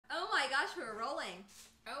gosh, we're rolling.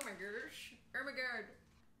 Oh my gosh. Oh my god.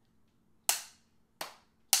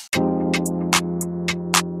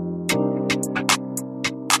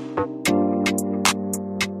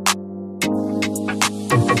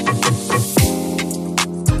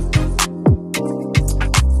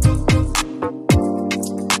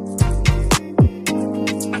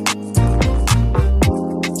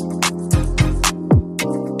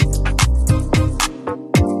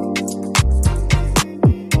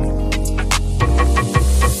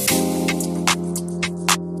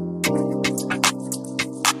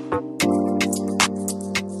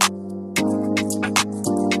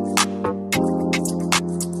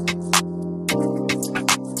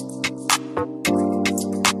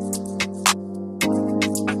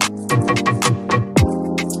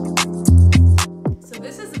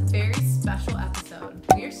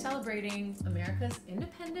 America's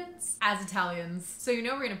independence as Italians. So you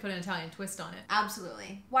know we're gonna put an Italian twist on it.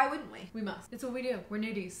 Absolutely. Why wouldn't we? We must. It's what we do. We're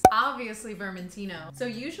nudies. Obviously Vermentino. So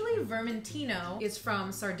usually Vermentino is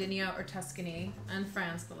from Sardinia or Tuscany and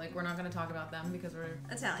France, but like we're not gonna talk about them because we're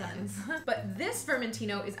Italians. But this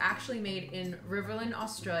Vermentino is actually made in Riverland,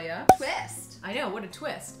 Australia. Twist. I know, what a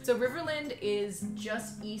twist. So Riverland is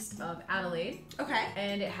just east of Adelaide. Okay.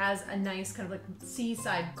 And it has a nice kind of like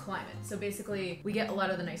seaside climate. So basically we get a lot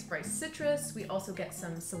of the nice bright citrus. We also get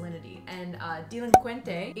some salinity. And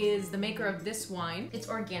Delinquente is the maker of this wine. It's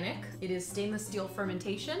organic. It is stainless steel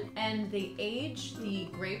fermentation, and they age the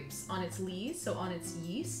grapes on its lees, so on its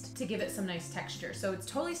yeast, to give it some nice texture. So it's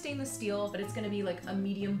totally stainless steel, but it's gonna be like a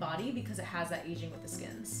medium body because it has that aging with the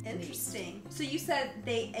skins. Interesting. So you said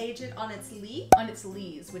they age it on its lees? On its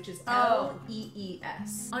lees, which is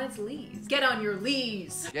L-E-E-S. On its lees. Get on your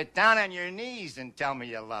lees. Get down on your knees and tell me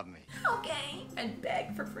you love me. Okay. And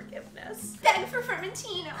beg for forgiveness. Beg for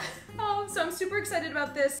Vermentino. Oh, so I'm super excited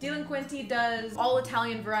about this. Delinquente does all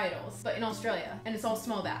Italian varietals, but in Australia, and it's all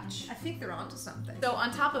small batch. I think they're onto something. So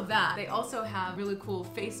on top of that, they also have really cool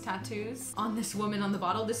face tattoos on this woman on the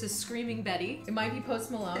bottle. This is Screaming Betty. It might be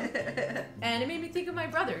Post Malone. And it made me think of my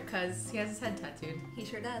brother because he has his head tattooed. He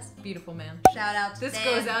sure does. Beautiful man. Shout out to This Dan.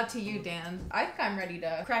 goes out to you, Dan. I think I'm ready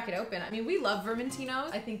to crack it open. I mean, we love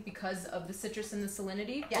Vermentinos, I think because of the citrus and the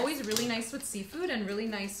salinity. Yes. Always really nice with seafood and really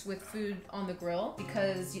nice with food on the grill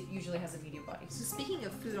because it usually has a medium body. So speaking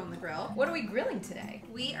of food on the grill, What are we grilling today?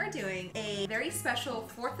 we are doing a very special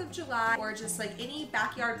 4th of July or just like any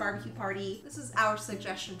backyard barbecue party. This is our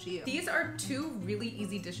suggestion to you. These are two really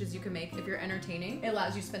easy dishes you can make if you're entertaining. It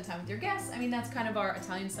allows you to spend time with your guests. I mean, that's kind of our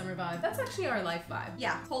Italian summer vibe. That's actually our life vibe.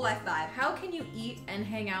 Yeah, whole life vibe. How can you eat and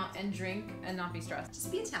hang out and drink and not be stressed?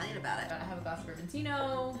 Just be Italian about it. I have a glass of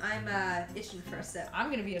Vermentino. I'm itching for a sip. I'm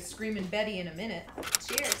gonna be a Screaming Betty in a minute.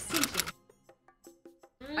 Cheers.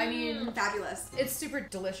 I mean, Fabulous. it's super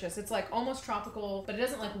delicious. It's like almost tropical, but it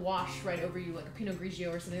doesn't like wash right over you like a Pinot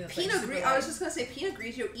Grigio or something that's like Pinot super Grigio. light I was just gonna say Pinot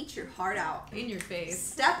Grigio. Eat your heart out. in your face.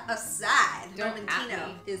 Step aside. Don't at Vermentino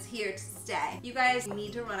me. is here to stay. You guys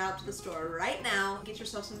need to run out to the store right now. Get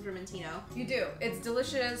yourself some Vermentino. You do. It's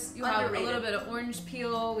delicious. You have Underrated. a little bit of orange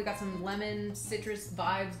peel. We got some lemon, citrus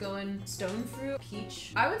vibes going. Stone fruit,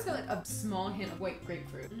 peach. I would say like a small hint of white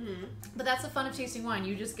grapefruit. But that's the fun of tasting wine.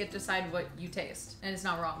 You just get to decide what you taste. And it's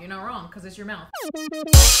not wrong. You're not wrong because it's your mouth.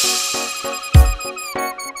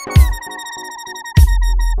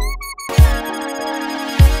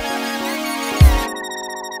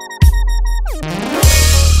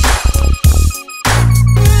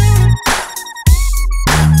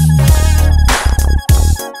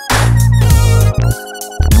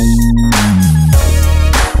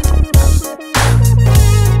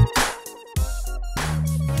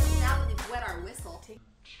 Now that we've wet our whistle,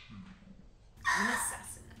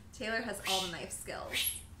 Taylor has all the knife skills.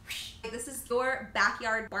 This is your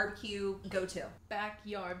backyard barbecue go-to.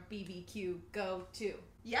 Backyard BBQ go-to.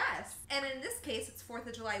 Yes. And in this case, it's 4th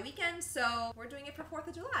of July weekend, so we're doing it for 4th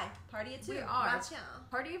of July. Party of 2. We are. Gotcha.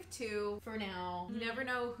 Party of 2 for now. You never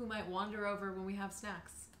know who might wander over when we have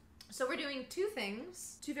snacks. So we're doing two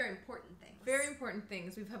things. 2 very important things. Very important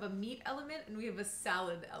things. We have a meat element and we have a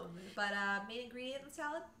salad element. But main ingredient in the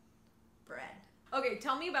salad? Bread. Okay,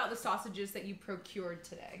 tell me about the sausages that you procured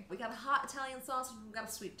today. We got a hot Italian sausage, we got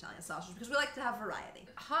a sweet Italian sausage, because we like to have variety.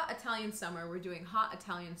 Hot Italian summer, we're doing hot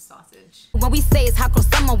Italian sausage. When we say it's hot girl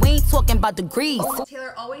summer, we ain't talking about degrees.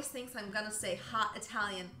 Taylor always thinks I'm gonna say hot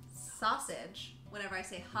Italian sausage, whenever I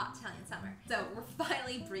say hot Italian summer. So we're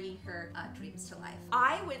finally bringing her dreams to life.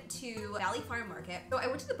 I went to Valley Farm Market. So I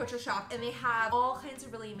went to the butcher shop and they have all kinds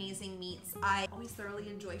of really amazing meats. I always thoroughly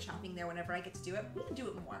enjoy shopping there whenever I get to do it. We can do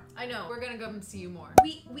it more. I know, we're gonna go and see you more.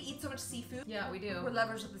 We eat so much seafood. Yeah, we do. We're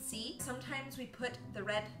lovers of the sea. Sometimes we put the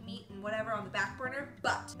red meat and whatever on the back burner,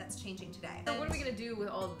 but that's changing today. So what are we gonna do with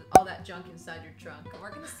all that junk inside your trunk?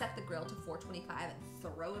 We're gonna set the grill to 425 and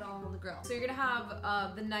throw it all on the grill. So you're gonna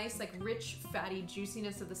have the nice, like, rich, fatty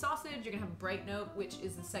juiciness of the sausage. You're gonna have a bright note, which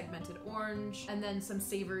is the segmented orange, and then some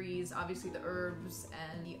savories, obviously the herbs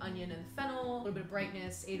and the onion and fennel. A little bit of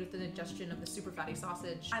brightness, aid with the digestion of the super fatty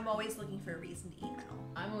sausage. I'm always looking for a reason to eat fennel.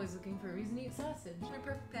 I'm always looking for a reason to eat sausage. We're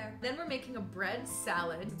perfect there. Then we're making a bread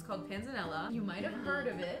salad. It's called Panzanella. You might have heard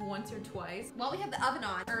of it once or twice. While we have the oven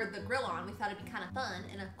on, or the grill on, we thought it'd be kind of fun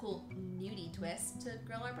and a cool Gnudi twist to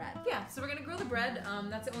grill our bread. Yeah, so we're gonna grill the bread.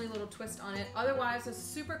 That's the only little twist on it. Otherwise, a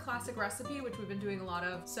super classic recipe, which we've been doing a lot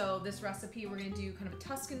of. So this recipe, we're gonna do kind of a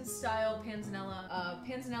Tuscan style panzanella.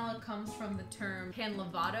 Panzanella comes from the term pan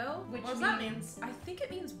lavato, which means, I think it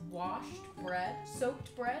means washed bread,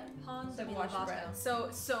 soaked bread. Hans, Like washed bread. So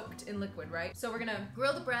soaked in liquid, right? So we're gonna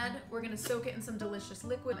grill the bread, we're gonna soak it in some delicious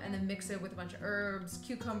liquid, and then mix it with a bunch of herbs,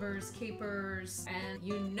 cucumbers, capers, and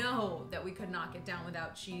you know that we could not get down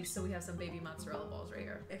without cheese, so we have some baby mozzarella balls right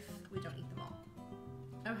here. If we don't eat them all.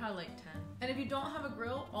 I've had like 10. And if you don't have a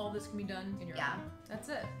grill, all this can be done in your oven. That's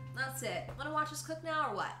it. That's it. Wanna watch us cook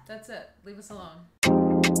now or what? That's it. Leave us alone.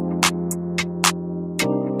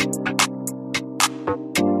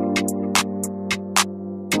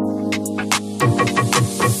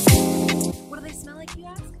 What do they smell like, you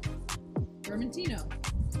ask? Vermentino.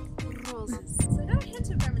 Roses. So I got a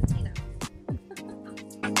hint of Vermentino.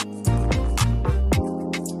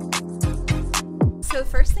 So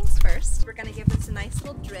first things first, we're gonna give this a nice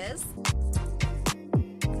little drizz.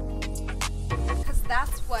 Because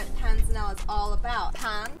that's what panzanella is all about.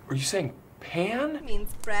 Pan Are you saying pan?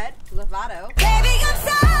 means bread, lavato. Baby, I'm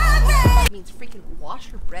sorry! Means freaking wash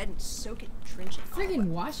your bread and soak it and drench it. Freaking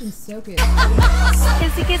wash and soak it.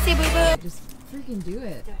 Kissy kissy boo boo. Just freaking do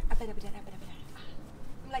it.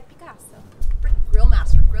 I'm like Picasso. Freaking grill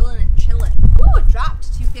master, grillin' and chillin'. Ooh, it dropped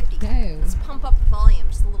to 250. No. Let's pump up the volume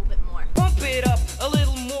just a little bit more. Pump it up a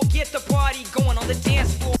little more, get the party going on the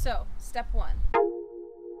dance floor. So, step one.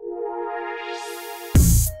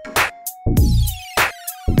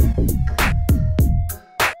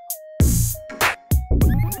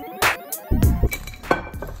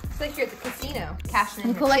 It's like you're at the casino, cashing in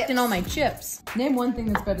I'm your collecting chips. all my chips. Name one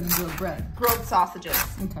thing that's better than grilled bread. Grilled sausages.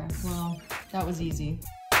 Okay, well, that was easy.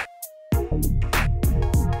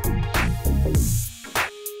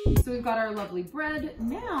 So we've got our lovely bread.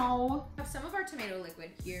 Now, I have some of our tomato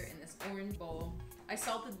liquid here in this orange bowl. I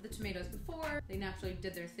salted the tomatoes before. They naturally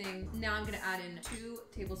did their thing. Now I'm gonna add in 2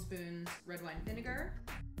 tablespoons red wine vinegar.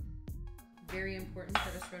 Very important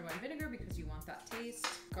for this red wine vinegar because you want that taste.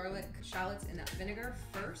 Garlic, shallots in that vinegar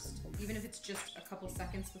first, even if it's just a couple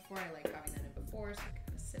seconds before. I like having that in before, so I can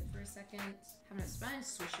kind of sit for a second. Having a sponge,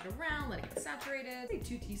 swish it around, let it get saturated. Say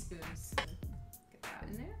 2 teaspoons. Get that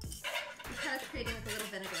in there. We're kind of creating like a little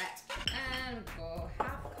vinaigrette. And we'll go 1/2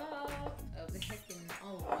 cup of the hickin'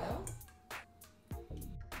 olive oil.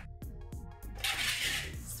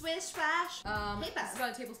 Swish, splash, capers. This is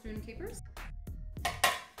about a tablespoon of capers.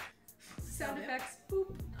 Sound effects,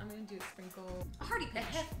 boop. I'm gonna do a sprinkle. A hearty pinch.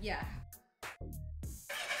 Yeah.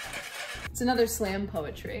 It's another slam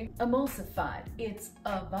poetry. Emulsified, it's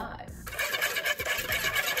a vibe.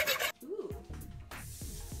 Ooh.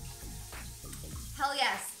 Hell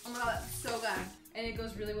yes. Oh my god, that's so good. And it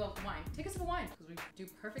goes really well with wine. Take a sip of wine, because we do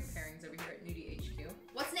perfect pairings over here at Gnudi HQ.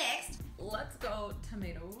 What's next? Let's go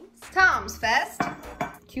tomatoes. Tom's Fest.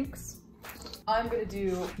 Cukes. I'm gonna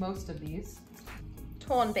do most of these.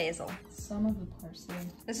 Torn basil. Some of the parsley.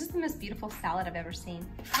 This is the most beautiful salad I've ever seen.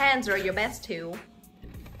 Hands are your best tool.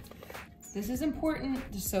 This is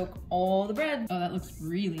important to soak all the bread. Oh, that looks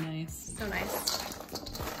really nice. So nice.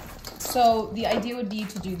 So the idea would be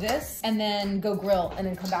to do this and then go grill and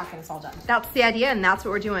then come back and it's all done. That's the idea and that's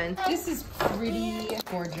what we're doing. This is pretty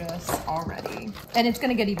gorgeous already. And it's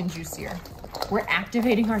gonna get even juicier. We're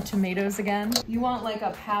activating our tomatoes again. You want like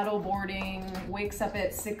a paddle boarding, wakes up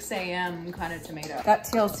at 6 a.m. kind of tomato. That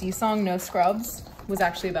TLC song, No Scrubs, was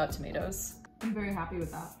actually about tomatoes. I'm very happy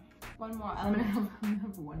with that. One more. I'm gonna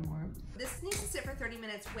have one more. This needs to sit for 30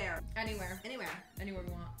 minutes where? Anywhere. Anywhere. Anywhere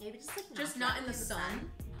we want. Maybe just Just not in the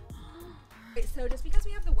sun. Wait, so just because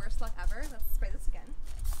we have the worst luck ever, let's spray this again.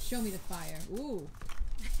 Show me the fire. Ooh.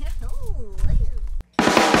 Ooh.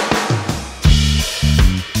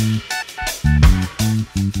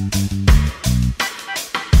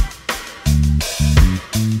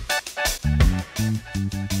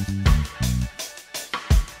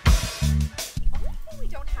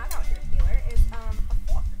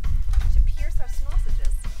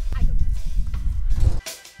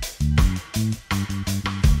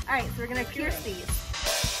 gonna pierce these.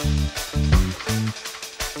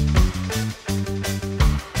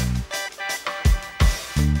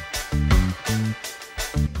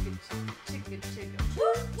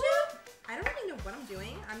 I don't really know what I'm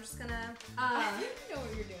doing. I'm just gonna. I think you know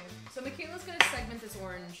what you're doing. So Michaela's gonna segment this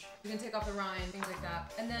orange. You're gonna take off the rind, things like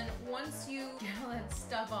that. And then once you get all that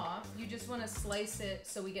stuff off, you just wanna slice it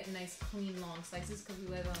so we get nice, clean, long slices because we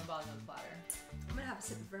lay it on the bottom of the platter. I'm gonna have a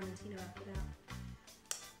sip of Vermentino after that.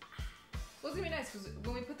 Well, it's gonna be nice because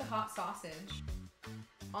when we put the hot sausage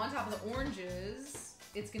on top of the oranges,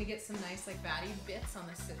 it's gonna get some nice like fatty bits on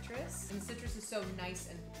the citrus. And the citrus is so nice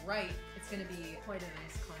and bright, it's gonna be quite a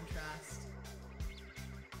nice contrast.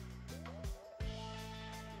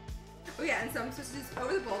 Oh yeah, and so I'm supposed to do this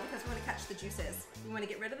over the bowl because we want to catch the juices. We want to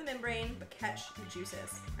get rid of the membrane, but catch the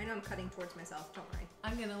juices. I know I'm cutting towards myself, don't worry.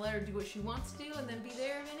 I'm gonna let her do what she wants to do and then be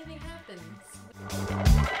there if anything happens.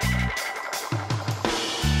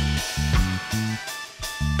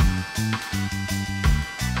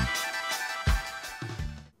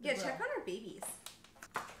 Yeah, check on our babies.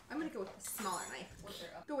 I'm gonna go with the smaller knife.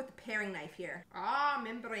 Go with the paring knife here. Ah,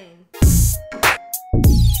 membrane.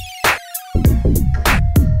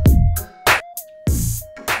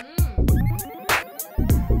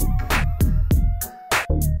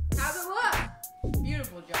 How's it look?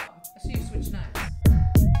 Beautiful job. I see you switch knives.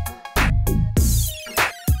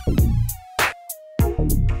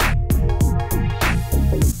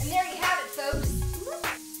 And there you have it, folks. Look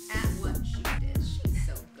at what she did. She's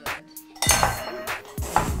so good.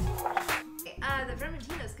 Okay, the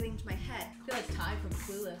Vermentino's getting to my head. I feel like Ty from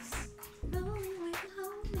Clueless.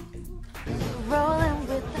 Rolling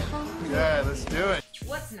with the homie. Yeah, let's do it.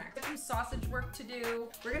 What's next? Got some sausage work to do.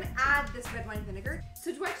 We're gonna add this red wine vinegar.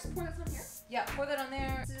 So do I just pour this on here? Yeah, pour that on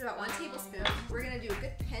there. This is about 1 tablespoon. We're gonna do a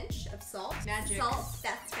good pinch of salt. Magic. Salt,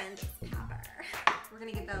 best friend is pepper. We're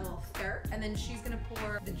gonna give that a little stir. And then she's gonna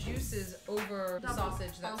pour the juices over the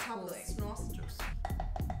sausage on that's top of cooling. the sausages.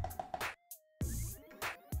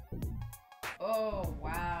 Oh,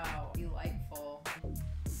 wow. Delightful.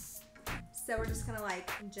 So we're just gonna like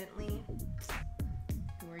gently.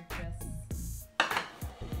 Gorgeous.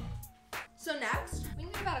 So next, we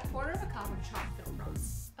need about 1/4 cup of chopped fennel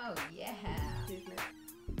fronds. Oh, yeah.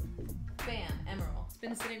 Bam, emerald. It's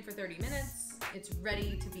been sitting for 30 minutes. It's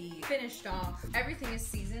ready to be finished off. Everything is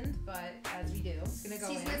seasoned, but as we do, it's gonna go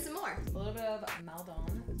Season in. it some more. A little bit of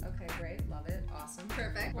Maldon. Okay, great. Love it. Awesome.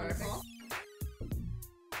 Perfect. Wonderful.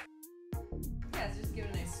 Yeah, so just give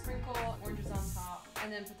it a nice sprinkle, oranges on top,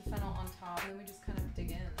 and then put the fennel on top, and then we just kind of dig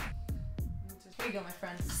in. Here you go, my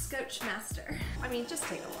friend. Scotch master. I mean, just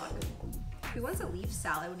take a look. Who wants a leaf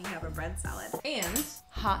salad when you have a bread salad? And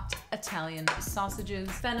hot Italian sausages,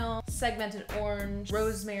 fennel, segmented orange,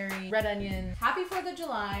 rosemary, red onion. Happy 4th of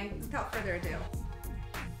July. Without further ado.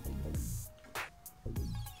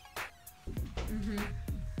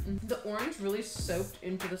 The orange really soaked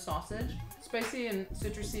into the sausage. Spicy and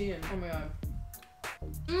citrusy and oh my god.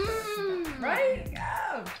 Right?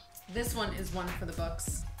 Yeah. This one is one for the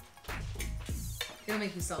books. It'll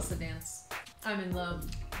make you salsa dance. I'm in love.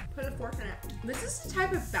 Put a fork in it. This is the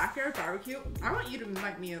type of backyard barbecue I want you to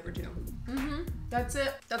invite me over to. That's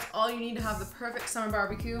it. That's all you need to have the perfect summer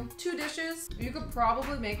barbecue. 2 dishes. You could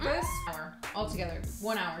probably make this hour altogether.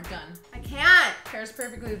 1 hour done. I can't. Pairs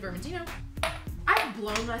perfectly with Vermentino. I've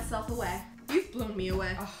blown myself away. You've blown me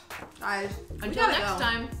away. Guys, Until next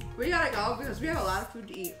time. We gotta go because we have a lot of food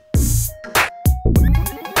to eat.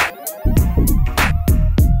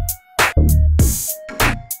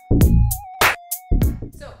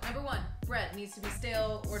 So, number 1, bread needs to be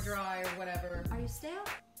stale or dry or whatever. Are you stale?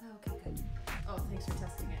 Oh, okay, good. Oh, thanks for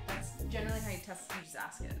testing it. That's generally how you test it. You just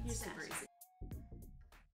ask it. It's just super ask. easy.